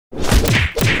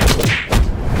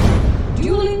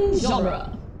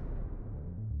genre.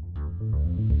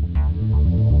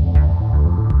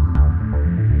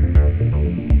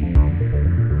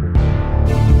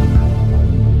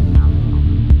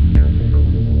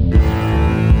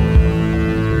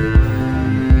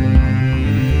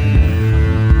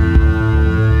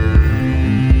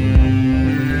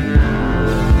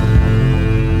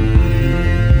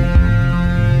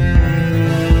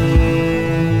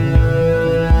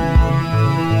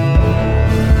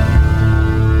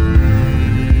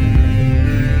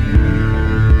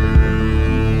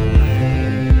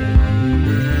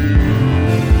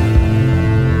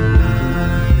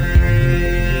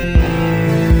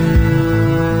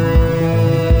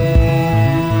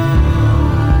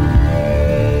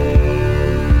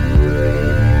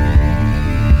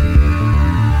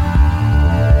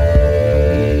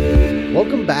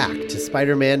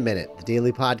 Spider-Man Minute, the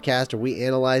daily podcast where we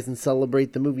analyze and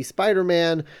celebrate the movie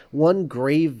Spider-Man, one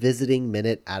grave visiting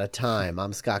minute at a time.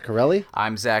 I'm Scott Corelli.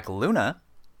 I'm Zach Luna.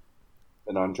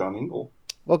 And I'm John Ingle.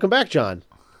 Welcome back, John.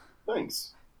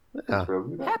 Thanks. Yeah.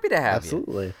 Happy to have you.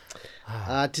 Absolutely.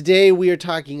 Today we are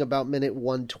talking about minute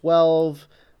 112,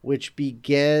 which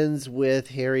begins with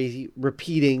Harry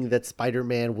repeating that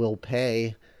Spider-Man will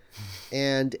pay,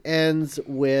 and ends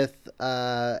with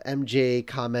MJ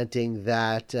commenting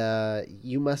that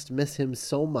you must miss him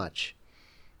so much.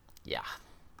 Yeah,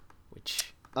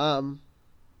 which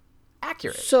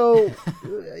accurate. So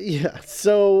yeah.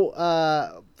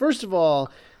 So first of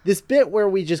all, this bit where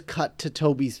we just cut to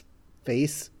Toby's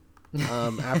face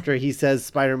after he says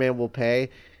Spider-Man will pay,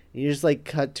 and you just like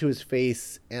cut to his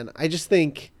face, and I just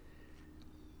think,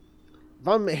 if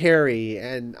I'm Harry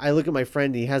and I look at my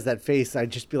friend and he has that face,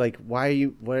 I'd just be like, why are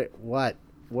you, what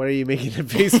are you making that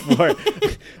face for?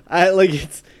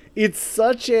 It's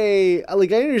such a,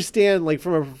 like, I understand, like,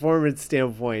 from a performance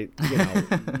standpoint, you know,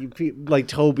 like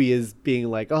Toby is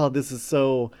being like, oh, this is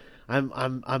so,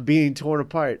 I'm being torn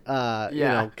apart, you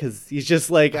know, because he's just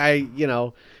like,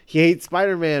 he hates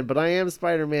Spider-Man, but I am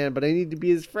Spider-Man, but I need to be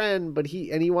his friend, but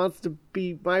he wants to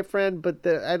be my friend, but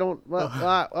I don't,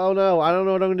 oh no, I don't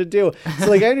know what I'm going to do. So,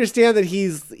 like, I understand that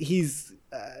he's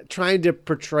trying to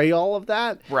portray all of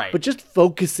that, right? But just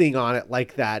focusing on it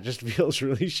like that just feels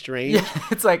really strange. Yeah,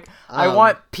 it's like, I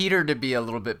want Peter to be a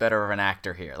little bit better of an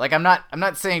actor here. Like, I'm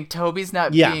not saying Toby's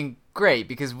not being great,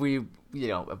 because we,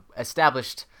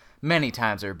 established many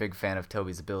times are a big fan of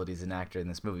Toby's abilities as an actor in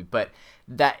this movie, but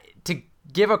that to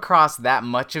give across that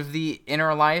much of the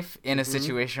inner life in a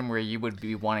situation where you would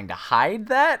be wanting to hide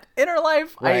that inner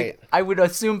life, right. I would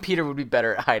assume Peter would be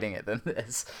better at hiding it than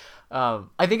this.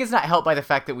 I think it's not helped by the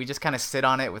fact that we just kind of sit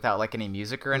on it without like any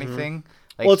music or anything.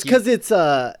 Like, well, it's because it's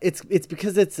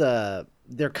because it's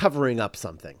they're covering up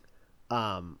something,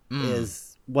 is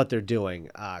what they're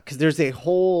doing, because there's a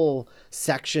whole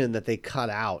section that they cut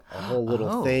out, a whole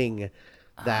little thing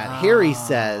that Harry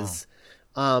says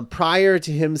prior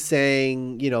to him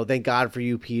saying, thank God for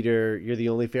you, Peter, you're the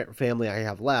only family I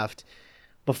have left.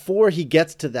 Before he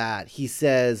gets to that, he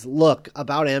says, look,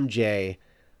 about MJ,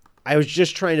 I was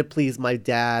just trying to please my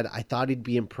dad. I thought he'd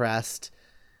be impressed.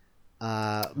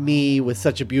 Me with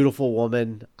such a beautiful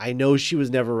woman. I know she was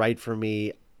never right for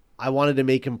me. I wanted to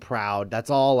make him proud.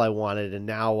 That's all I wanted, and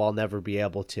now I'll never be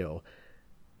able to.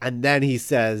 And then he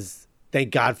says,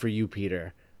 thank God for you,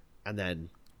 Peter. And then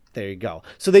there you go.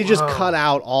 So they just cut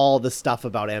out all the stuff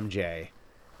about MJ.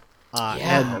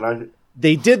 And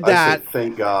they did that. I say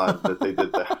thank God that they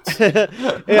did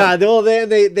that. Yeah, well,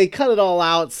 they cut it all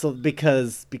out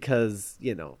because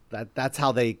that's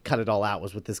how they cut it all out,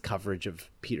 was with this coverage of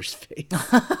Peter's face.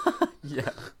 Yeah.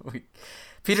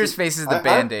 Peter's face is the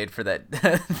Band-Aid for that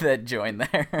that joint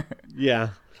there. Yeah.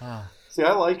 See,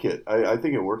 I like it. I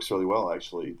think it works really well,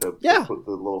 actually. The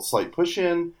little slight push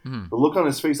in, the look on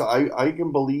his face. I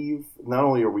can believe, not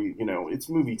only are we, it's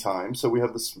movie time, so we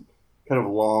have this kind of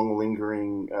long,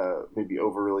 lingering, maybe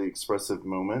overly expressive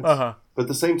moments. But at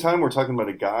the same time, we're talking about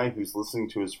a guy who's listening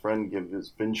to his friend give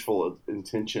his vengeful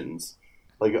intentions.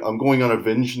 Like, I'm going on a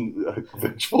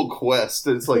vengeful quest.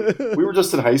 It's like, we were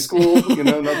just in high school, not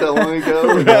that long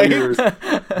ago. And now you're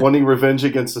wanting revenge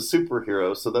against a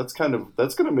superhero. So that's going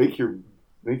to make you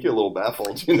a little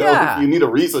baffled, If you need a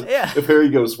reason. Yeah. If Harry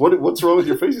goes, what's wrong with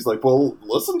your face? He's like, well,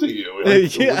 listen to you.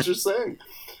 What you're saying.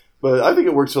 But I think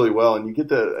it works really well. And you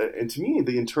get and to me,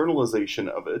 the internalization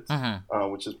of it,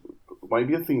 which might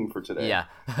be a theme for today. Yeah.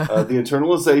 The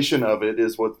internalization of it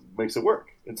is what makes it work.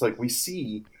 It's like, we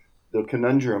see the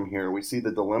conundrum here. We see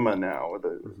the dilemma now.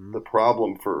 The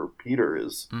problem for Peter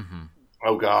is,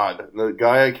 oh God, the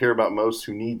guy I care about most,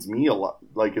 who needs me a lot,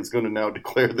 like, is going to now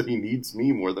declare that he needs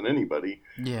me more than anybody,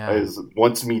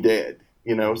 wants me dead.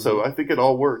 You know, so I think it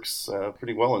all works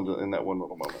pretty well in that one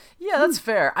little moment. Yeah, that's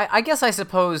fair. I guess I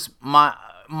suppose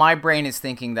my brain is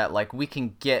thinking that like we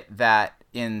can get that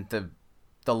in the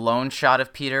lone shot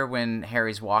of Peter when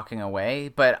Harry's walking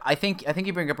away, but I think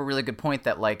you bring up a really good point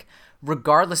that like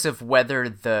regardless of whether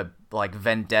the like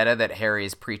vendetta that Harry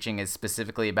is preaching is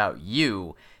specifically about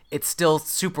you, it's still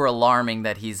super alarming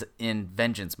that he's in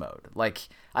vengeance mode. Like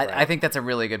I think that's a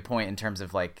really good point in terms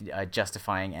of like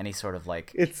justifying any sort of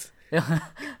like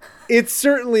It's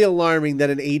certainly alarming that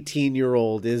an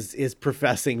 18-year-old is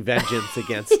professing vengeance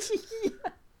against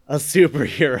a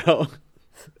superhero.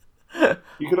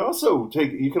 You could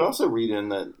also read in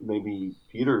that maybe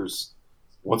Peters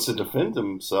wants to defend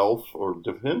himself or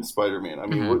defend Spider-Man. I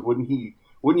mean, wouldn't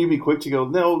you be quick to go,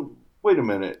 no, wait a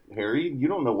minute, Harry, you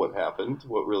don't know what happened,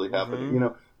 what really happened, you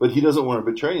know? But he doesn't want to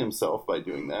betray himself by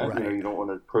doing that. Right. You know, you don't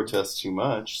want to protest too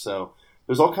much, so.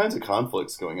 There's all kinds of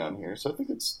conflicts going on here, so I think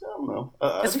it's, I don't know.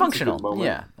 It's functional.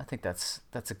 Yeah, I think that's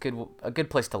a good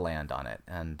place to land on it,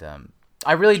 and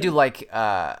I really do like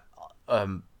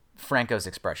Franco's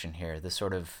expression here. This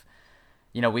sort of,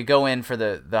 you know, we go in for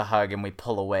the hug and we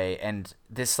pull away, and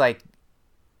this like,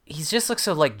 he just looks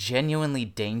so like genuinely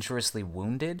dangerously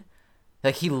wounded.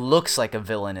 Like he looks like a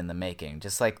villain in the making,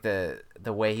 just like the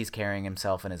way he's carrying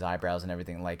himself and his eyebrows and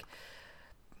everything. Like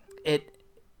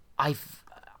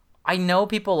I know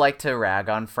people like to rag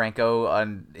on Franco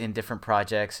in different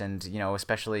projects, and you know,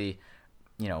 especially,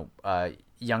 you know,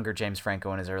 younger James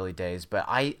Franco in his early days. But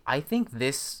I think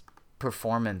this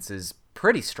performance is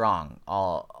pretty strong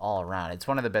all around. It's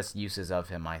one of the best uses of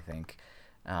him, I think,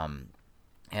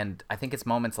 and I think it's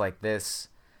moments like this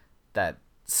that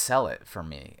sell it for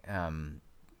me.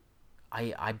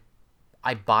 I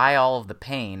buy all of the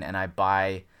pain and I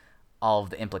buy all of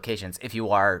the implications. If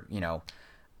you are, you know,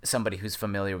 somebody who's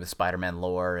familiar with Spider-Man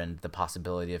lore and the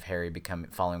possibility of Harry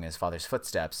following his father's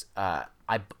footsteps, I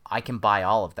can buy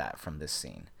all of that from this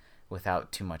scene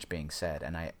without too much being said,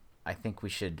 and I think we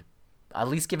should at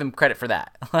least give him credit for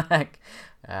that. Like,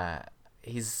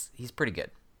 he's pretty good.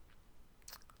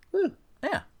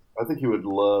 Yeah. I think he would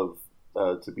love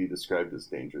to be described as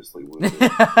dangerously wounded.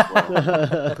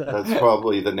 That's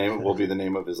probably will be the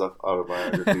name of his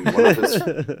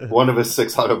autobiography. One of his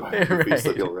 6 autobiographies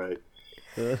that he'll write.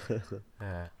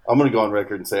 I'm going to go on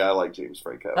record and say I like James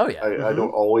Franco. Oh yeah, I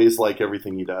don't always like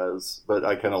everything he does, but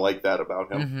I kind of like that about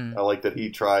him. I like that he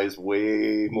tries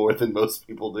way more than most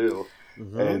people do,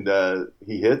 and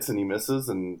he hits and he misses,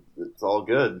 and it's all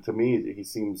good. To me, he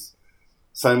seems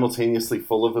simultaneously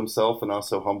full of himself and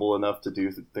also humble enough to do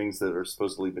things that are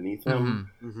supposedly beneath him.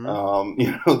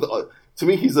 You know, to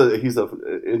me, he's a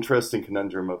interesting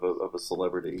conundrum of a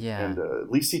celebrity. Yeah. And at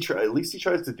least he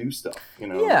tries to do stuff. You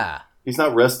know. Yeah. He's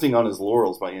not resting on his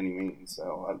laurels by any means.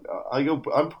 So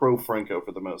I'm pro Franco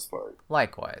for the most part.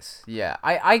 Likewise. Yeah.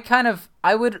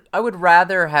 I would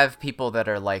rather have people that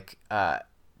are like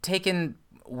taking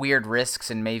weird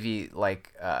risks and maybe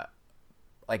like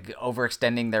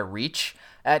overextending their reach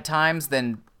at times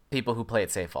than people who play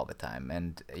it safe all the time.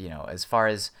 And you know, as far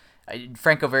as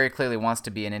Franco very clearly wants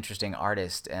to be an interesting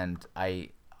artist, and I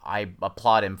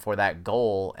applaud him for that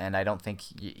goal, and I don't think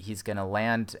he's going to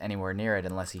land anywhere near it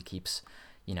unless he keeps,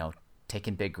 you know,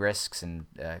 taking big risks and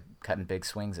cutting big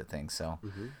swings at things. So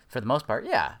for the most part,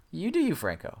 yeah, you do you,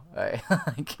 Franco.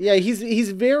 Yeah,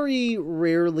 he's very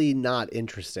rarely not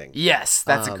interesting. Yes,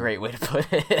 that's a great way to put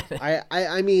it.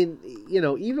 I mean, you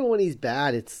know, even when he's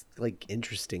bad, it's like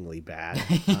interestingly bad.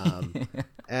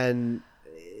 And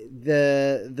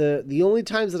the only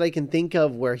times that I can think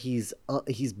of where he's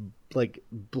like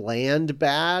bland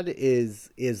bad is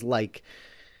like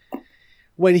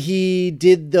when he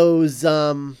did those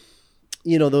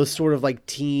you know, those sort of like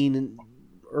teen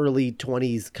early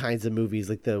 20s kinds of movies,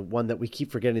 like the one that we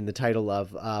keep forgetting the title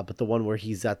of, but the one where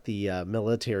he's at the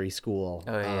military school.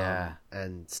 Oh yeah.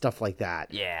 And stuff like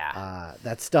that. Yeah.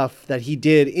 That stuff that he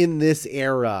did in this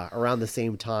era around the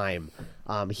same time.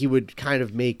 He would kind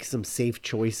of make some safe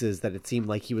choices that it seemed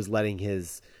like he was letting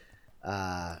his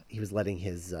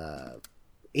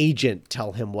agent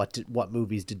tell him what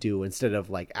movies to do instead of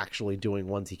like actually doing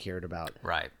ones he cared about.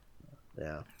 Right.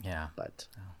 Yeah. Yeah. But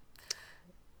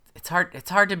it's hard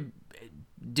to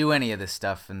do any of this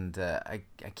stuff, and I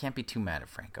can't be too mad at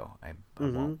Franco. I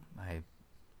won't.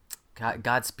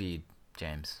 Godspeed,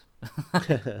 James.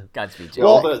 Godspeed, James.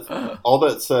 Well, all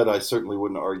that said, I certainly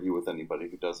wouldn't argue with anybody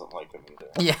who doesn't like him either.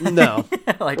 Yeah. No.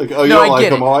 like, oh, you don't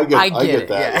like him? Oh, I get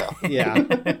that. Yeah.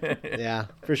 Yeah,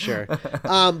 for sure.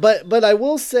 But I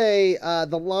will say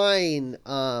the line,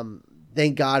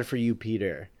 "Thank God for you,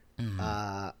 Peter."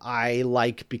 I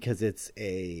like because it's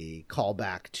a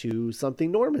callback to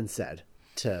something Norman said.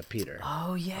 to Peter.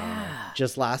 Oh yeah,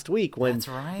 just last week when That's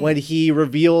right. when he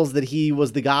reveals that he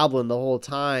was the Goblin the whole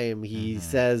time, he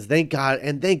says, "Thank God,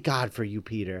 and thank God for you,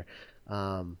 Peter."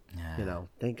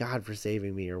 Thank God for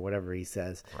saving me, or whatever he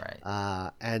says.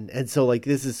 Right. And so like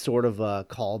this is sort of a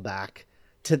callback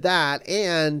to that,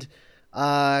 and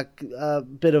a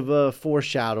bit of a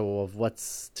foreshadow of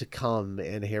what's to come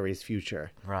in Harry's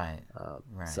future. Right.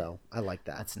 Right. So I like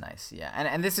that. That's nice. Yeah.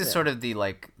 And this is sort of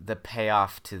the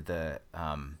payoff to the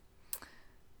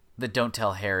Don't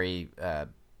Tell Harry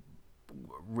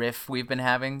riff we've been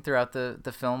having throughout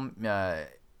the film,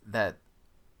 that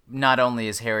not only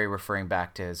is Harry referring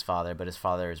back to his father, but his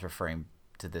father is referring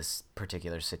to this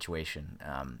particular situation,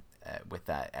 with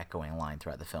that echoing line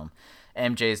throughout the film.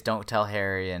 MJ's Don't Tell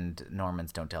Harry and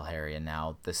Norman's Don't Tell Harry, and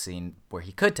now the scene where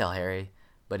he could tell Harry,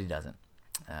 but he doesn't.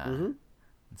 And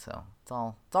so it's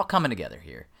all coming together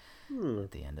here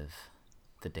at the end of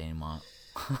the denouement.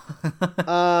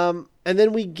 And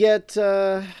then we get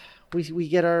we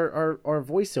get our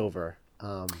voiceover.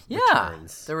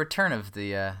 Returns. The return of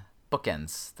the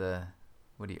bookends. The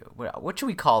what should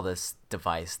we call this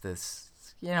device? This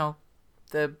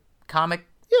the comic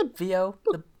VO,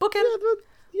 the bookend.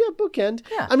 Bookend.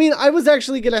 Yeah. I mean, I was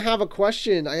actually gonna have a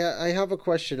question. I have a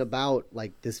question about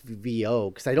like this VO,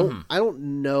 because I don't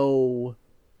know.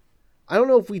 I don't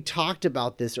know if we talked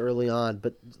about this early on,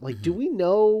 but like, do we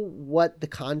know what the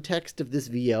context of this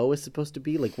VO is supposed to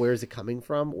be? Like, where is it coming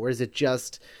from, or is it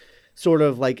just sort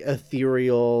of like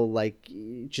ethereal, like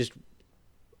just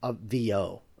a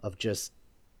VO of just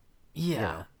we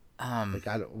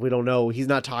don't know. He's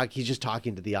not talking. He's just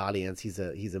talking to the audience. He's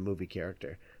a movie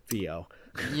character. VO.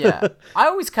 Yeah, I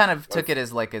always kind of took it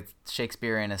as like a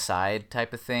Shakespearean aside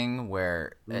type of thing,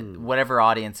 where whatever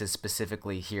audience is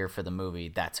specifically here for the movie,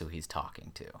 that's who he's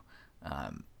talking to,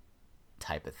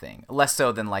 type of thing. Less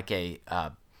so than like a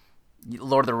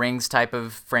Lord of the Rings type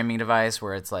of framing device,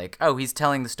 where it's like, oh, he's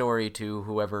telling the story to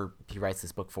whoever he writes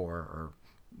this book for, or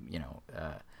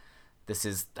this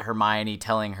is Hermione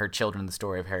telling her children the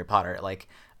story of Harry Potter. Like,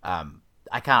 I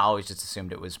kind of always just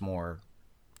assumed it was more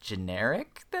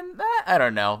generic than that. I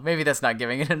don't know. Maybe that's not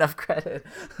giving it enough credit.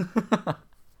 I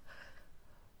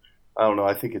don't know.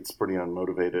 I think it's pretty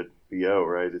unmotivated VO,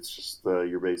 right? It's just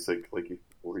your basic, like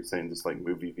what you're saying, just like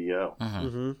movie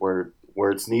VO, where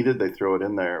it's needed, they throw it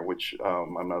in there, which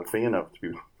I'm not a fan of, to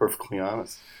be perfectly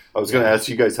honest. I was going to ask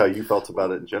you guys how you felt about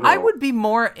it in general. I would be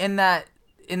more in that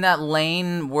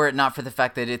lane were it not for the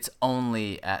fact that it's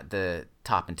only at the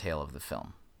top and tail of the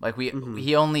film. Like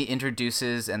he only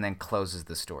introduces and then closes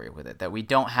the story with it. That we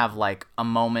don't have like a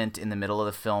moment in the middle of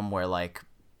the film where like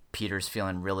Peter's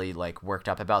feeling really like worked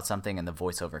up about something and the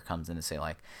voiceover comes in to say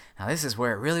like, now this is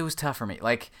where it really was tough for me.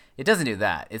 Like it doesn't do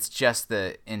that. It's just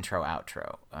the intro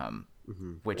outro,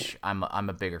 which I'm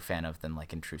a bigger fan of than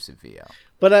like intrusive VO.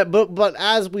 But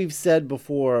as we've said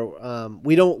before,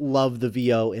 we don't love the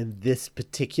VO in this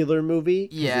particular movie.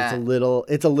 Yeah,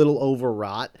 it's a little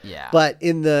overwrought. Yeah, but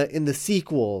in the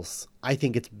sequels, I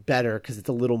think it's better because it's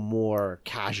a little more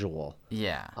casual.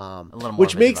 Yeah, a little more.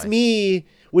 Which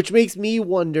makes me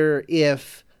wonder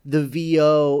if the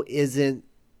VO isn't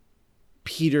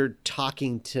Peter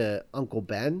talking to Uncle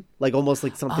Ben, like almost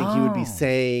like something he would be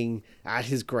saying at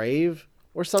his grave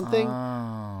or something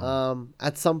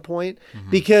at some point,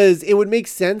 because it would make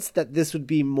sense that this would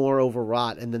be more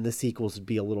overwrought and then the sequels would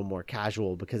be a little more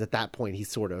casual, because at that point he's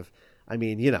sort of, I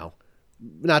mean,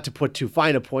 not to put too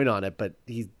fine a point on it, but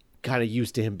he's kind of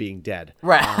used to him being dead,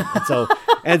 right?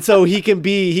 And so he can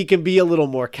be a little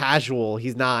more casual.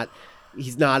 He's not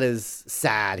as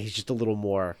sad. He's just a little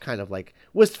more kind of like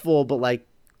wistful, but like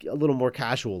a little more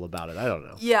casual about it. I don't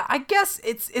know. Yeah, I guess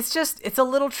it's a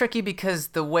little tricky because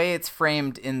the way it's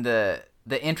framed in the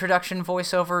introduction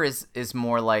voiceover is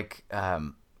more like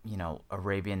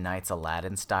Arabian Nights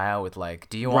Aladdin style, with like,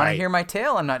 do you want to hear my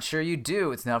tale? I'm not sure you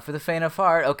do. It's not for the faint of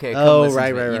heart. Okay, come listen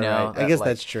to me. Right. I guess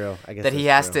that's true.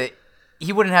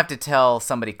 He wouldn't have to tell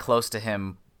somebody close to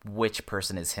him which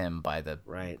person is him by the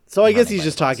right. So I guess he's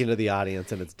just talking to the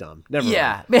audience, and it's dumb. Never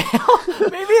mind. Maybe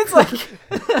it's like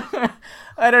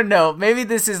I don't know. Maybe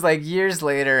this is like years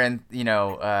later, and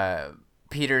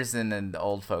Peter's in an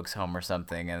old folks' home or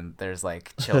something, and there's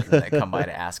like children that come by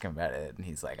to ask him about it, and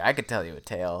he's like, "I could tell you a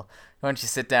tale. Why don't you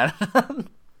sit down?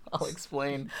 I'll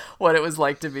explain what it was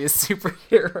like to be a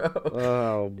superhero."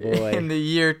 Oh boy! In the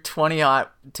year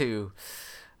 2002.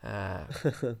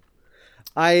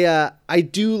 I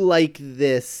do like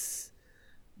this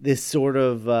sort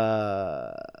of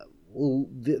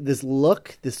this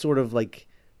look, this sort of like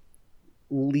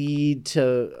lead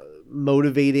to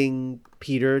motivating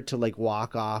Peter to like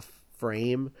walk off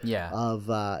frame. Yeah. Of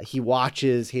he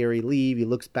watches Harry leave. He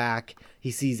looks back.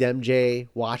 He sees MJ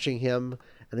watching him,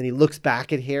 and then he looks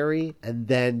back at Harry, and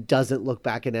then doesn't look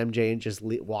back at MJ and just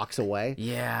walks away.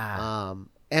 Yeah.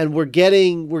 And we're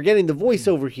getting the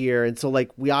voiceover here, and so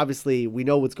like we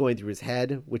know what's going through his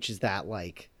head, which is that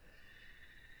like.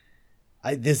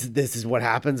 This is what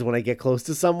happens when I get close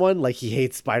to someone. Like he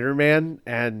hates Spider-Man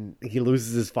and he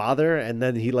loses his father, and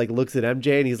then he like looks at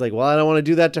MJ and he's like, "Well, I don't want to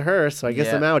do that to her, so I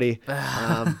guess I'm outie."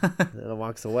 And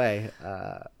walks away.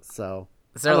 So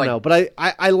I don't know, but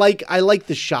I like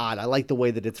the shot. I like the way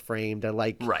that it's framed. I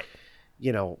like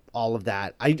all of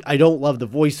that. I don't love the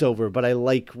voiceover, but I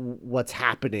like what's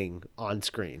happening on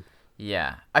screen.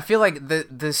 Yeah, I feel like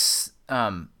this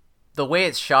the way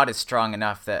it's shot is strong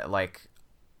enough that like.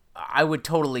 I would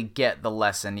totally get the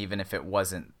lesson even if it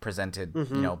wasn't presented,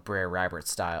 Brer Rabbit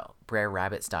style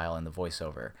in the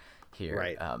voiceover here.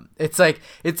 Right. It's like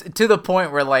it's to the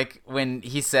point where like when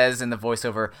he says in the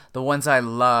voiceover, "The ones I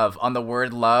love," on the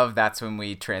word "love," that's when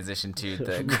we transition to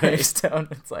the gravestone.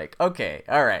 It's like, okay,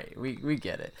 all right, we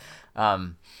get it.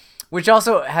 Which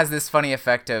also has this funny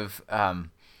effect of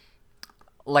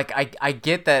like I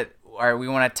get that, or we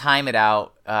want to time it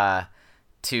out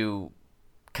to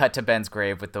cut to Ben's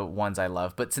grave with the ones I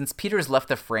love, but since Peter's left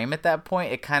the frame at that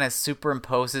point, it kind of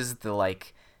superimposes the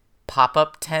like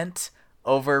pop-up tent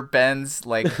over Ben's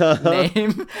like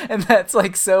name, and that's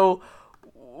like so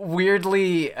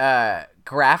weirdly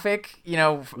graphic,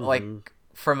 like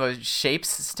from a shapes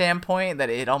standpoint, that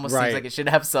it almost seems like it should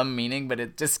have some meaning, but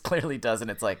it just clearly doesn't.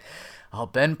 It's like, oh,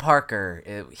 Ben Parker,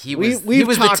 we've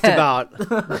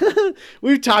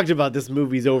talked about this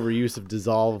movie's overuse of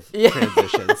dissolve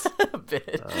transitions. A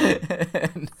bit.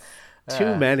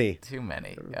 Too many.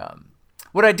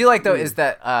 What I do like though is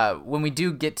that when we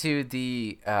do get to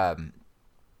the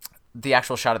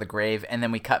actual shot of the grave, and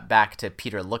then we cut back to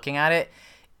Peter looking at it,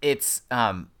 it's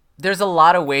there's a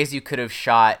lot of ways you could have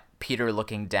shot Peter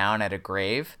looking down at a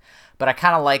grave, but I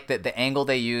kind of like that the angle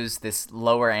they use, this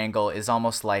lower angle, is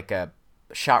almost like a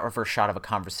reverse shot of a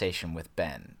conversation with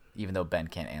Ben, even though Ben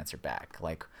can't answer back.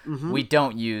 Like we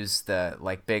don't use the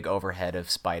like big overhead of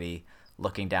Spidey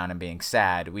looking down and being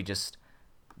sad.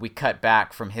 We cut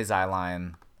back from his eye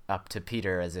line up to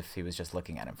Peter as if he was just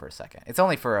looking at him for a second. It's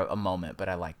only for a moment, but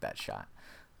I like that shot.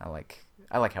 I like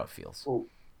how it feels. Well,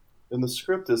 in the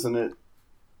script, isn't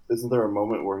there a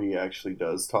moment where he actually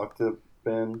does talk to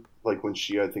Ben? Like when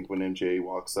MJ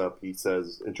walks up, he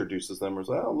introduces them, or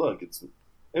says, "Oh, look, it's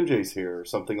MJ's here," or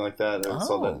something like that. I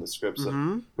saw that in the script.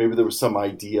 So maybe there was some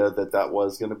idea that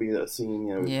was going to be a scene,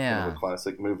 kind of a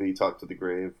classic movie, talk to the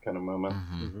grave kind of moment,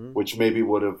 which maybe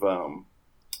would have, I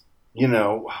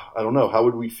don't know. How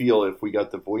would we feel if we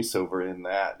got the voiceover in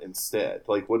that instead?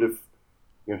 Like, what if,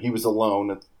 he was alone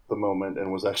at the moment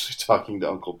and was actually talking to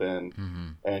Uncle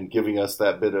Ben and giving us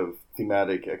that bit of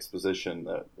thematic exposition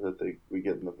that we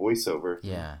get in the voiceover.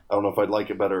 Yeah. I don't know if I'd like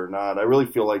it better or not. I really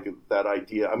feel like that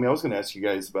idea. I mean, I was going to ask you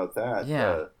guys about that.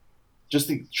 Yeah. Just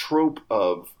the trope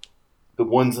of the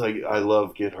ones I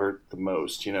love get hurt the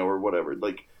most, or whatever.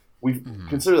 Like, we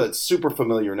consider that super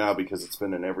familiar now because it's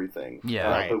been in everything.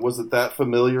 Yeah. But was it that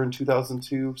familiar in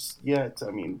 2002 yet? I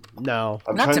mean, no.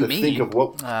 I'm not trying to me. Think of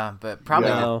what. But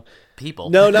probably people.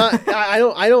 No, not.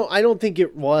 I don't think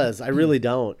it was. I really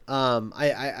don't.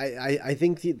 I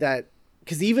think that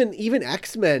because even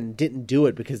X-Men didn't do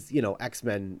it because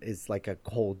X-Men is like a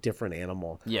whole different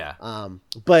animal. Yeah.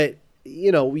 But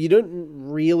you didn't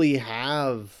really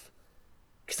have.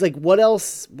 Because like, what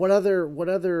else? What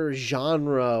other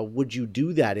genre would you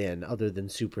do that in other than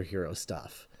superhero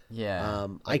stuff? Yeah,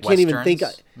 I can't even think.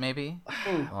 Maybe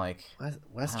like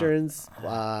westerns.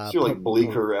 Like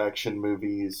bleaker action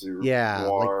movies or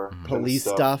noir, like police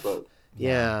stuff. But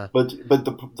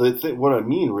the thing, what I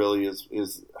mean really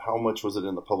is how much was it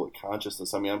in the public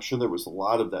consciousness? I mean, I'm sure there was a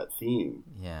lot of that theme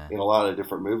in a lot of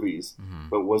different movies,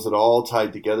 but was it all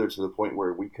tied together to the point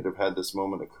where we could have had this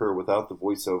moment occur without the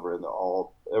voiceover and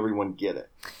everyone get it?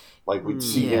 Like we'd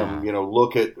see him,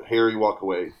 look at Harry walk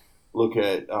away, look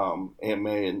at Aunt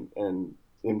May and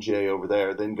MJ over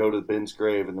there, then go to Ben's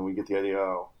grave, and then we get the idea,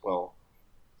 oh, well,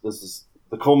 this is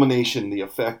the culmination, the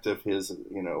effect of his, of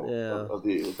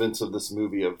the events of this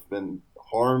movie have been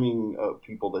harming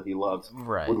people that he loves.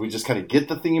 Right. Would we just kind of get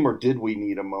the theme, or did we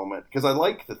need a moment? Because I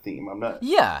like the theme. I'm not.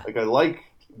 Yeah. Like I like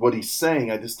what he's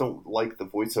saying. I just don't like the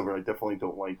voiceover. I definitely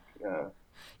don't like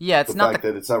Yeah, it's the not fact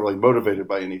that it's not really motivated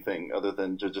by anything other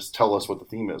than to just tell us what the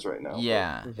theme is right now.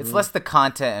 Yeah, it's less the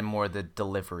content and more the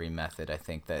delivery method. I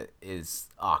think that is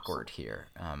awkward here.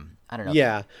 I don't know.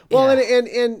 Yeah, well,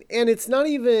 and it's not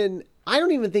even. I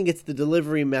don't even think it's the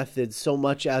delivery method so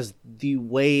much as the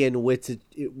way in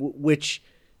which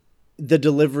the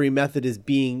delivery method is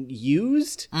being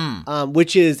used,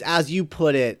 which is, as you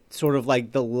put it, sort of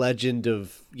like the Legend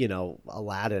of,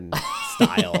 Aladdin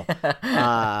style,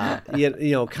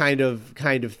 kind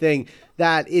of thing,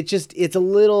 that it's a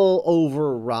little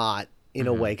overwrought in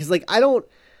a way. 'Cause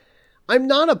I'm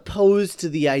not opposed to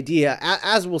the idea,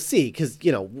 as we'll see, because,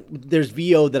 there's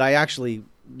VO that I actually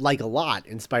like a lot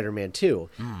in Spider-Man 2.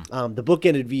 The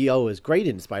bookended VO is great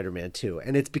in Spider-Man 2,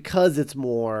 and it's because it's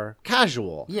more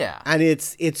casual. Yeah. And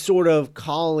it's sort of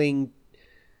calling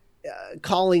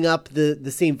up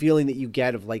the same feeling that you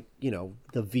get of, like,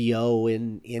 the VO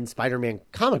in Spider-Man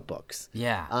comic books.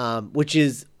 Yeah. Which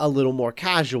is a little more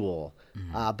casual.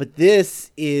 But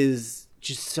this is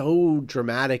just so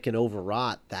dramatic and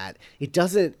overwrought that it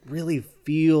doesn't really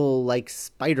feel like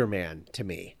Spider-Man to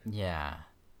me. Yeah.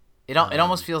 It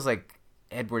almost feels like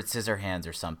Edward Scissorhands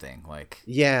or something. Like,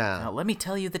 let me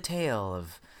tell you the tale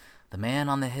of the man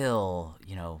on the hill,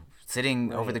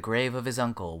 sitting over the grave of his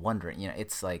uncle, wondering.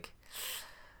 It's like,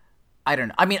 I don't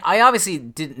know. I mean, I obviously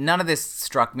did. None of this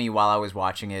struck me while I was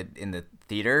watching it in the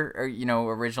theater, or,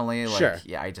 originally. Like, sure.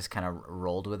 Yeah, I just kind of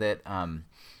rolled with it.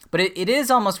 But it is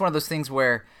almost one of those things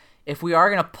where if we are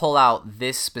going to pull out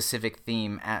this specific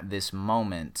theme at this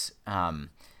moment,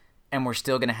 and we're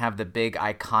still going to have the big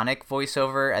iconic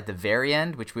voiceover at the very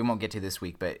end, which we won't get to this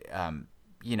week, but,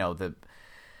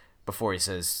 before he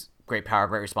says, great power,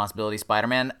 great responsibility,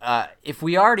 Spider-Man. If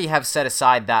we already have set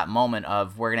aside that moment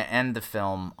of we're going to end the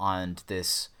film on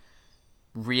this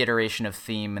reiteration of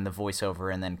theme and the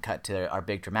voiceover and then cut to our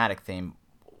big dramatic theme,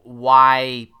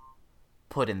 why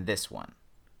put in this one?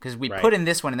 Because we put in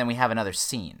this one and then we have another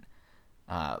scene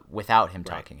without him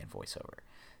talking in voiceover.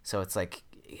 So it's like,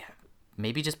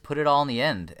 maybe just put it all in the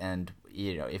end. And,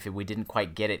 if we didn't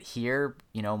quite get it here,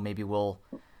 maybe we'll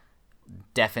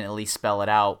definitely spell it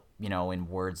out, in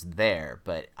words there.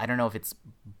 But I don't know if it's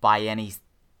by any,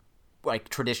 like,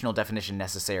 traditional definition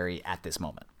necessary at this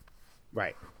moment.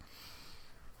 Right.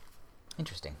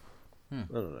 Interesting. I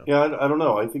don't know. Yeah, I don't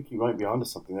know. I think you might be onto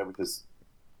something there, because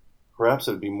perhaps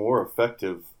it would be more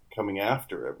effective coming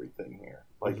after everything here.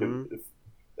 Like, if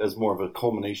as more of a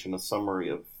culmination, a summary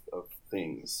of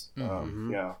things.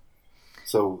 Yeah.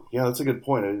 So, yeah, that's a good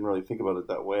point. I didn't really think about it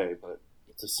that way, but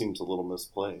it just seems a little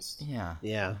misplaced. Yeah.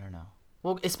 Yeah. I don't know.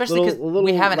 Well, especially because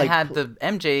we haven't had the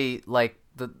MJ, like,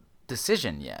 the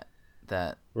decision yet.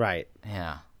 That. Right.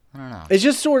 Yeah. I don't know. It's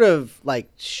just sort of, like,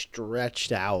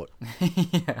 stretched out.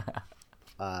 Yeah.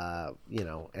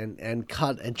 And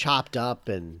cut and chopped up,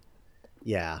 and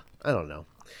yeah, I don't know.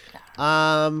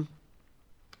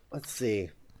 Let's see.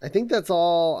 I think that's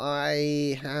all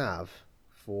I have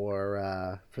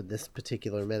for this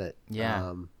particular minute.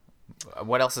 Yeah.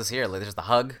 What else is here? There's the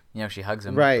hug. She hugs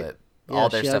him. Right. But all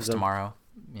their stuff's tomorrow.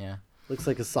 Yeah. Looks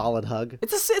like a solid hug.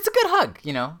 It's a good hug.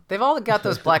 They've all got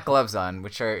those black gloves on,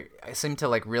 which seem to,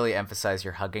 like, really emphasize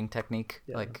your hugging technique,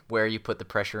 like where you put the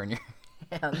pressure in your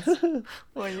hands.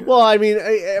 Well, I mean,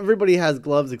 everybody has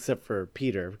gloves except for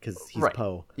Peter, because he's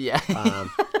Poe. Yeah.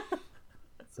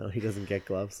 So he doesn't get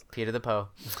gloves. Peter the Poe.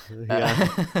 Yeah.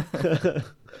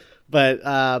 But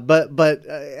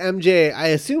MJ, I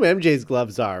assume MJ's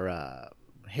gloves are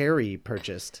Harry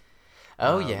purchased.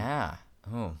 Oh yeah.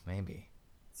 Oh, maybe.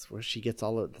 That's where she got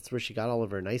all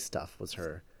of her nice stuff. Was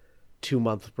her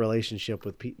 2-month relationship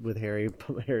with Harry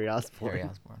Osborn. Harry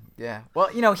Osborn. Yeah. Well,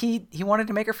 he wanted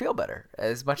to make her feel better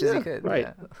as much as he could. Right.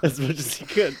 Yeah. As much as he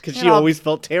could, because she always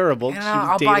felt terrible. She was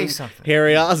I'll dating buy you something.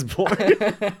 Harry Osborn.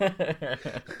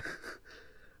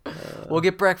 We'll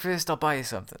get breakfast. I'll buy you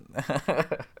something.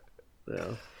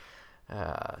 Yeah.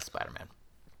 Spider-Man.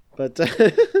 But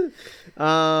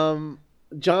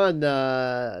John,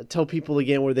 tell people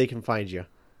again where they can find you.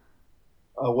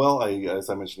 Well, as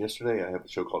I mentioned yesterday, I have a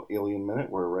show called Alien Minute,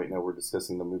 where right now we're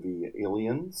discussing the movie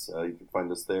Aliens. You can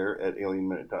find us there at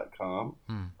alienminute.com.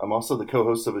 I'm also the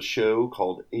co-host of a show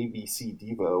called ABC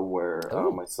Devo, where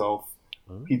myself,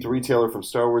 Pete the Retailer from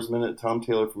Star Wars Minute, Tom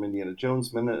Taylor from Indiana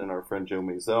Jones Minute, and our friend Joe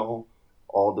Maisel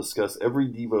all discuss every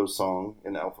Devo song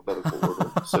in alphabetical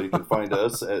order. So you can find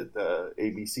us at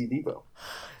abcdevo.com.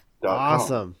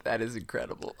 Awesome. That is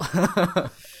incredible.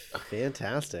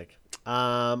 Fantastic.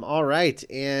 All right.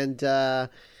 And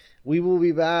we will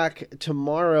be back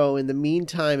tomorrow. In the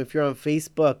meantime, if you're on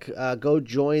Facebook, go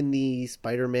join the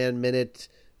Spider-Man Minute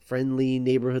friendly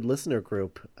neighborhood listener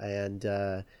group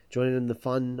and join in the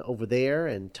fun over there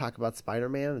and talk about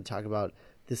Spider-Man and talk about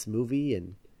this movie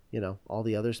and, all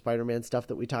the other Spider-Man stuff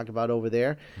that we talk about over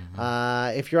there.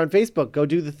 Mm-hmm. If you're on Facebook, go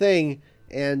do the thing.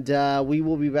 And we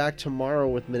will be back tomorrow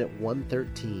with minute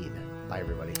 113. Bye,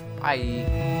 everybody. Bye.